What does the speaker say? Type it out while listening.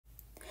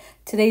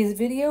Today's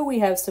video, we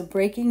have some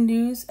breaking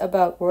news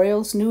about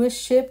Royal's newest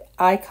ship,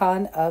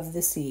 Icon of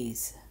the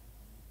Seas.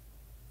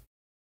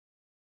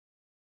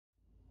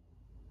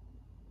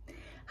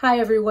 Hi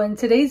everyone,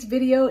 today's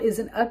video is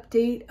an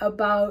update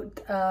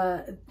about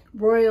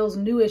Royal's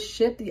newest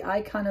ship, the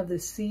Icon of the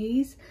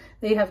Seas.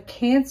 They have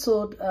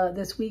canceled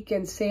this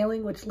weekend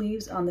sailing, which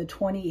leaves on the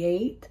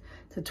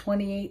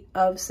 28th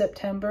of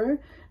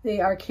September. They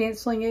are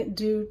canceling it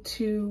due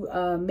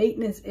to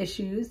maintenance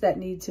issues that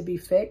need to be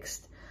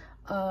fixed.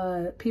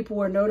 People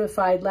were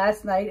notified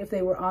last night if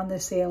they were on the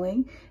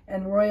sailing,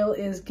 and Royal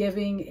is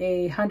giving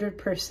a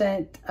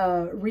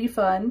 100%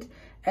 refund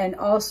and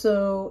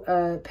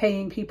also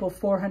paying people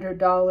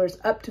 $400,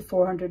 up to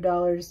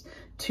 $400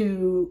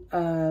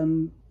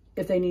 to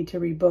if they need to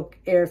rebook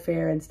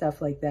airfare and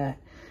stuff like that.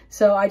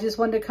 So I just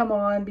wanted to come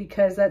on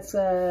because that's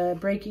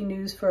breaking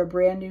news for a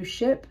brand new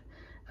ship.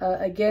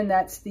 Again,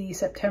 that's the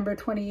September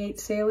 28th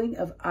sailing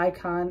of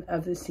Icon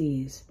of the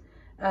Seas.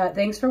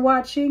 Thanks for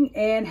watching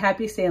and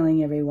happy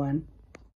sailing, everyone.